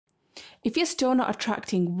If you're still not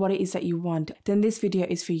attracting what it is that you want, then this video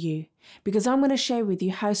is for you, because I'm going to share with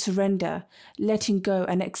you how surrender, letting go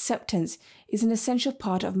and acceptance is an essential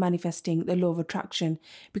part of manifesting the law of attraction,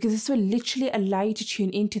 because this will literally allow you to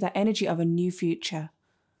tune into that energy of a new future.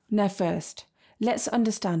 Now first, let's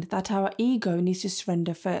understand that our ego needs to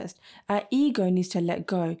surrender first. Our ego needs to let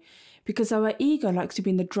go, because our ego likes to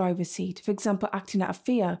be in the driver's seat, for example, acting out of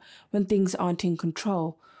fear when things aren't in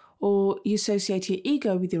control, or you associate your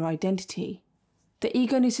ego with your identity. The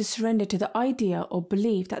ego needs to surrender to the idea or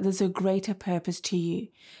belief that there's a greater purpose to you.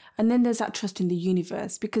 And then there's that trust in the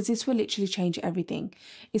universe, because this will literally change everything.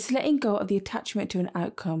 It's letting go of the attachment to an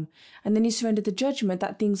outcome, and then you surrender the judgment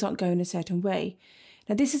that things aren't going a certain way.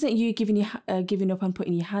 Now, this isn't you giving up and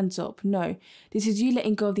putting your hands up. No, this is you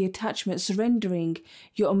letting go of the attachment, surrendering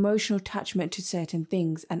your emotional attachment to certain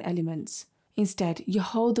things and elements. Instead, you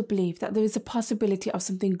hold the belief that there is a possibility of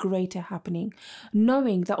something greater happening,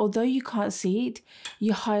 knowing that although you can't see it,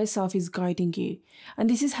 your higher self is guiding you. And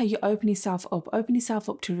this is how you open yourself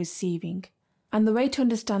up to receiving. And the way to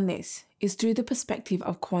understand this is through the perspective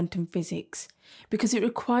of quantum physics, because it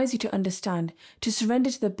requires you to understand, to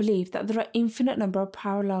surrender to the belief that there are infinite number of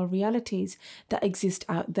parallel realities that exist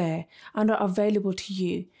out there and are available to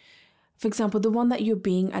you. For example, the one that you're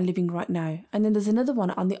being and living right now. And then there's another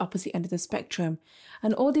one on the opposite end of the spectrum.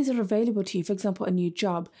 And all these are available to you. For example, a new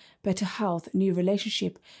job, better health, new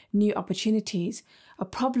relationship, new opportunities, a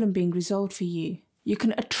problem being resolved for you. You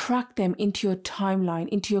can attract them into your timeline,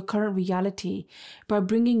 into your current reality, by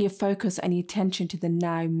bringing your focus and your attention to the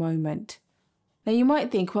now moment. Now you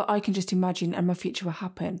might think, well, I can just imagine and my future will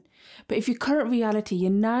happen. But if your current reality,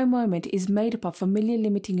 your now moment, is made up of familiar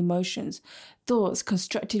limiting emotions, thoughts,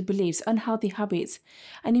 constructed beliefs, unhealthy habits,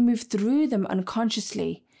 and you move through them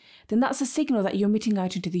unconsciously, then that's a signal that you're emitting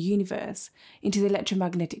out into the universe, into the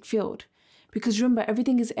electromagnetic field. Because remember,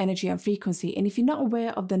 everything is energy and frequency, and if you're not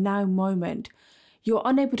aware of the now moment, you're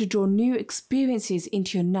unable to draw new experiences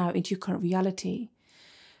into your now, into your current reality.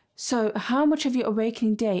 So how much of your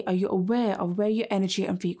awakening day are you aware of where your energy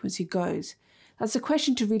and frequency goes? That's a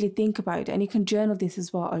question to really think about, and you can journal this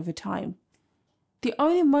as well over time. The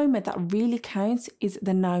only moment that really counts is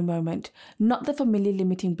the now moment, not the familiar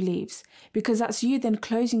limiting beliefs, because that's you then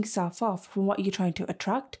closing yourself off from what you're trying to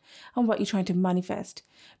attract and what you're trying to manifest.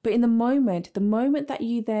 But in the moment that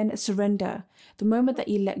you then surrender, the moment that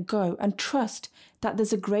you let go and trust that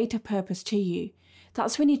there's a greater purpose to you,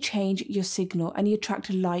 that's when you change your signal and you attract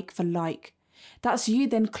like for like. That's you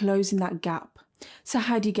then closing that gap. So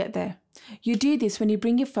how do you get there? You do this when you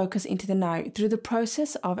bring your focus into the now through the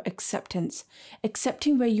process of acceptance,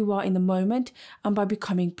 accepting where you are in the moment, and by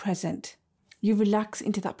becoming present. You relax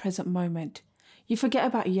into that present moment. You forget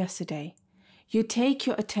about yesterday. You take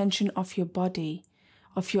your attention off your body,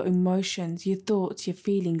 off your emotions, your thoughts, your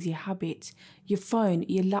feelings, your habits, your phone,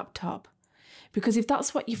 your laptop. Because if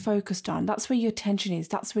that's what you're focused on, that's where your attention is,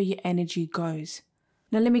 that's where your energy goes.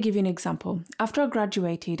 Now let me give you an example. After I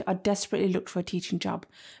graduated, I desperately looked for a teaching job,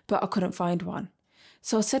 but I couldn't find one.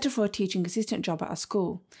 So I settled for a teaching assistant job at a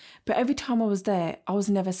school. But every time I was there, I was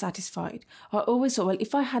never satisfied. I always thought, well,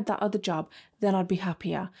 if I had that other job, then I'd be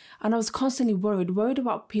happier. And I was constantly worried about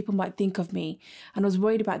what people might think of me. And I was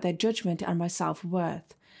worried about their judgment and my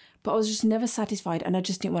self-worth. But I was just never satisfied, and I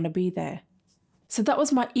just didn't want to be there. So that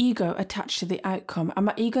was my ego attached to the outcome, and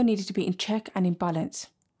my ego needed to be in check and in balance.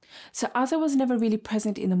 So as I was never really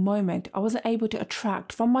present in the moment, I wasn't able to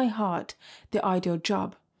attract from my heart the ideal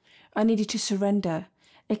job. I needed to surrender,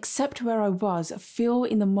 accept where I was, feel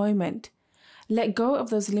in the moment, let go of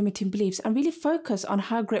those limiting beliefs and really focus on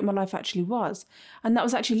how great my life actually was. And that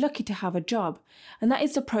was actually lucky to have a job. And that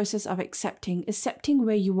is the process of accepting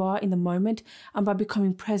where you are in the moment and by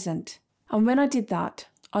becoming present. And when I did that,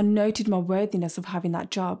 I noted my worthiness of having that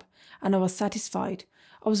job, and I was satisfied.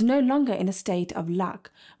 I was no longer in a state of lack.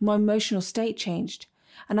 My emotional state changed.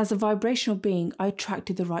 And as a vibrational being, I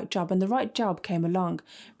attracted the right job, and the right job came along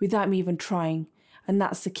without me even trying. And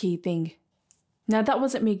that's the key thing. Now, that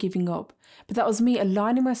wasn't me giving up, but that was me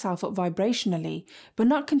aligning myself up vibrationally, but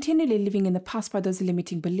not continually living in the past by those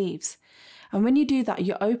limiting beliefs. And when you do that,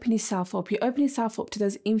 you open yourself up to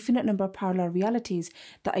those infinite number of parallel realities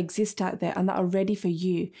that exist out there and that are ready for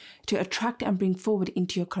you to attract and bring forward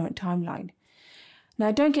into your current timeline.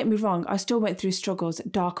 Now, don't get me wrong, I still went through struggles,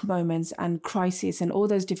 dark moments and crises and all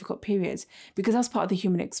those difficult periods, because that's part of the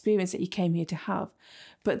human experience that you came here to have.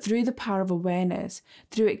 But through the power of awareness,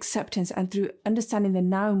 through acceptance and through understanding the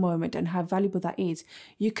now moment and how valuable that is,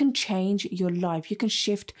 you can change your life, you can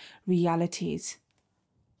shift realities.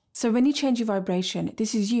 So when you change your vibration,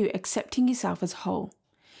 this is you accepting yourself as whole.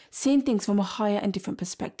 seeing things from a higher and different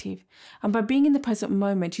perspective. And by being in the present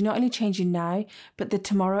moment, you're not only changing now, but the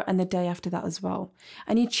tomorrow and the day after that as well.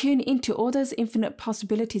 And you tune into all those infinite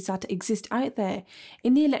possibilities that exist out there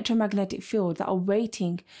in the electromagnetic field that are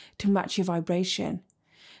waiting to match your vibration.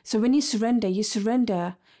 So when you surrender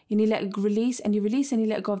and you release and you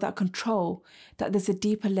let go of that control, that there's a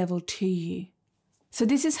deeper level to you. So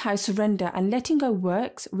this is how surrender and letting go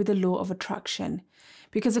works with the law of attraction,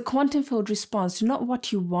 because a quantum field responds to not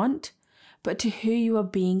what you want, but to who you are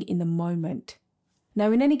being in the moment.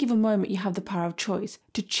 Now, in any given moment, you have the power of choice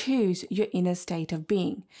to choose your inner state of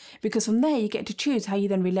being, because from there you get to choose how you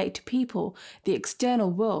then relate to people, the external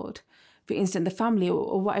world, for instance, the family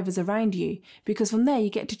or whatever's around you, because from there you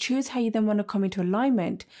get to choose how you then want to come into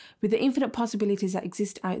alignment with the infinite possibilities that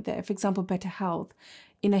exist out there. For example, better health,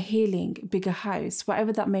 inner healing, bigger house,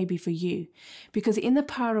 whatever that may be for you. Because in the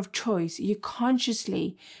power of choice, you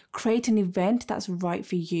consciously create an event that's right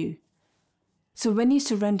for you. So when you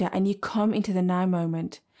surrender and you come into the now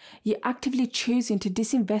moment, you're actively choosing to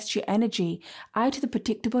disinvest your energy out of the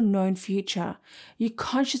predictable known future. You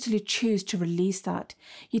consciously choose to release that.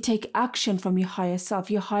 You take action from your higher self,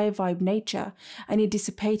 your higher vibe nature, and you're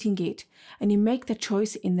dissipating it. And you make the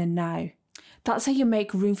choice in the now. That's how you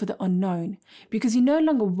make room for the unknown, because you're no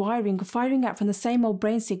longer firing out from the same old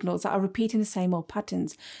brain signals that are repeating the same old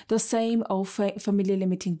patterns, the same old familiar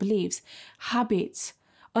limiting beliefs, habits,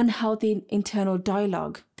 unhealthy internal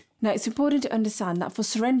dialogue. Now, it's important to understand that for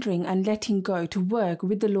surrendering and letting go to work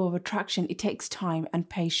with the law of attraction, it takes time and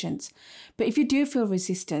patience. But if you do feel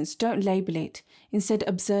resistance, don't label it. Instead,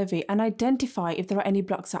 observe it and identify if there are any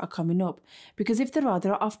blocks that are coming up. Because if there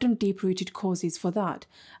are often deep-rooted causes for that.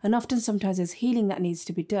 And often sometimes there's healing that needs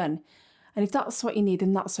to be done. And if that's what you need,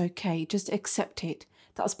 then that's okay. Just accept it.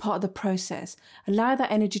 That's part of the process. Allow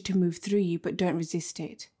that energy to move through you, but don't resist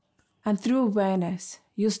it. And through awareness,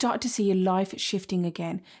 you'll start to see your life shifting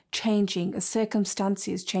again, changing,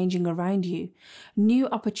 circumstances changing around you, new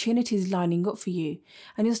opportunities lining up for you,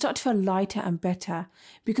 and you'll start to feel lighter and better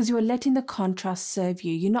because you are letting the contrast serve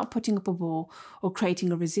you. You're not putting up a wall or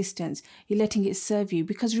creating a resistance. You're letting it serve you,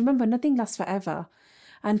 because remember, nothing lasts forever.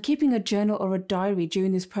 And keeping a journal or a diary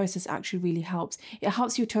during this process actually really helps. It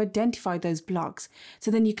helps you to identify those blocks so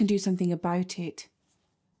then you can do something about it.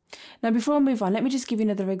 Now, before I move on, let me just give you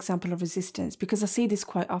another example of resistance, because I see this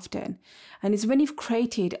quite often. And it's when you've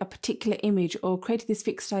created a particular image or created this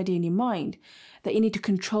fixed idea in your mind that you need to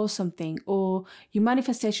control something, or your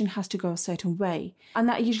manifestation has to go a certain way. And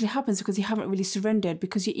that usually happens because you haven't really surrendered,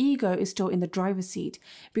 because your ego is still in the driver's seat,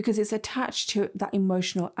 because it's attached to that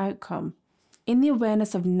emotional outcome. In the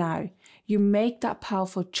awareness of now, you make that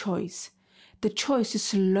powerful choice, the choice to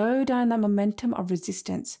slow down that momentum of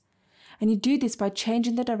resistance. And you do this by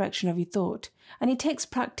changing the direction of your thought. And it takes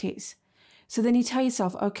practice. So then you tell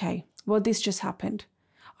yourself, okay, well, this just happened.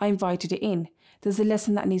 I invited it in. There's a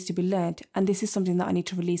lesson that needs to be learned. And this is something that I need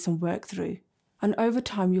to release and work through. And over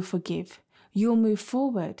time, you'll forgive. You'll move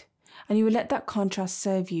forward. And you will let that contrast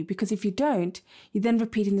serve you. Because if you don't, you're then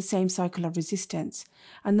repeating the same cycle of resistance.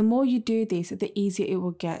 And the more you do this, the easier it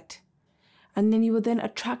will get. And then you will then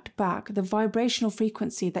attract back the vibrational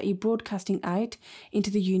frequency that you're broadcasting out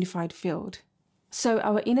into the unified field. So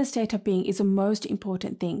our inner state of being is the most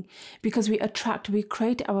important thing, because we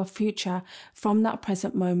create our future from that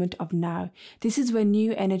present moment of now. This is where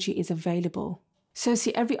new energy is available. So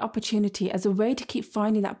see every opportunity as a way to keep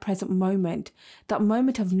finding that present moment, that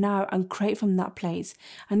moment of now, and create from that place.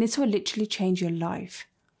 And this will literally change your life.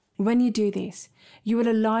 When you do this, you will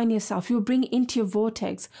align yourself. You will bring into your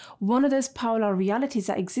vortex one of those parallel realities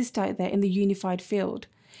that exist out there in the unified field,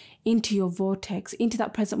 into your vortex, into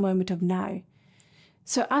that present moment of now.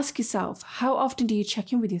 So ask yourself, how often do you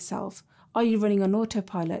check in with yourself? Are you running on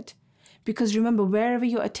autopilot? Because remember, wherever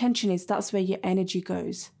your attention is, that's where your energy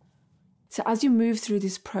goes. So as you move through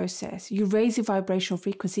this process, you raise your vibrational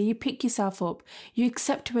frequency, you pick yourself up, you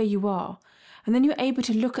accept where you are. And then you're able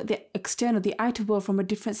to look at the external, the outer world from a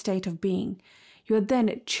different state of being. You are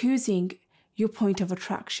then choosing your point of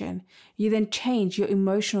attraction. You then change your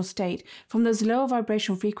emotional state from those lower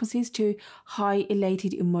vibrational frequencies to high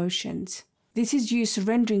elated emotions. This is you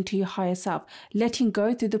surrendering to your higher self, letting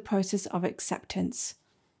go through the process of acceptance.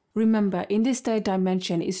 Remember, in this third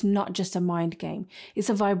dimension, it's not just a mind game. It's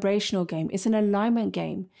a vibrational game. It's an alignment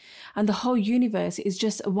game. And the whole universe is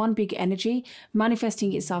just one big energy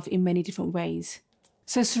manifesting itself in many different ways.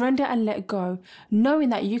 So surrender and let go, knowing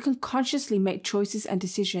that you can consciously make choices and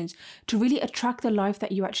decisions to really attract the life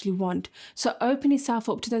that you actually want. So open yourself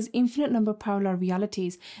up to those infinite number of parallel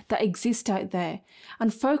realities that exist out there,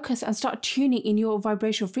 and focus and start tuning in your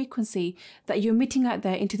vibrational frequency that you're emitting out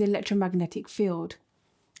there into the electromagnetic field.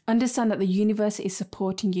 Understand that the universe is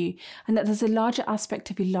supporting you and that there's a larger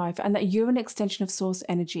aspect of your life and that you're an extension of source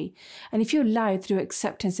energy. And if you allow it through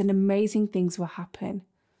acceptance, then amazing things will happen.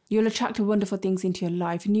 You'll attract wonderful things into your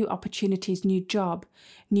life, new opportunities, new job,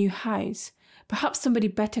 new house. Perhaps somebody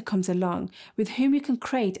better comes along with whom you can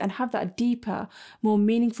create and have that deeper, more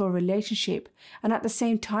meaningful relationship. And at the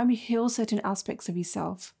same time, you heal certain aspects of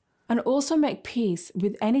yourself. And also make peace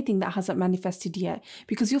with anything that hasn't manifested yet,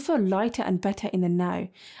 because you'll feel lighter and better in the now.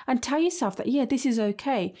 And tell yourself that, yeah, this is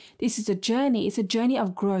okay. This is a journey. It's a journey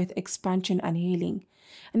of growth, expansion, and healing.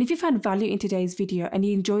 And if you found value in today's video and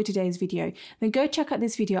you enjoyed today's video, then go check out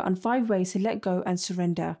this video on 5 ways to let go and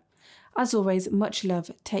surrender. As always, much love.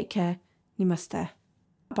 Take care. Namaste.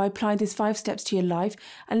 By applying these 5 steps to your life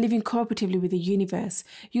and living cooperatively with the universe,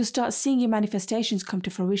 you'll start seeing your manifestations come to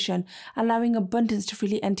fruition, allowing abundance to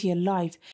freely enter your life,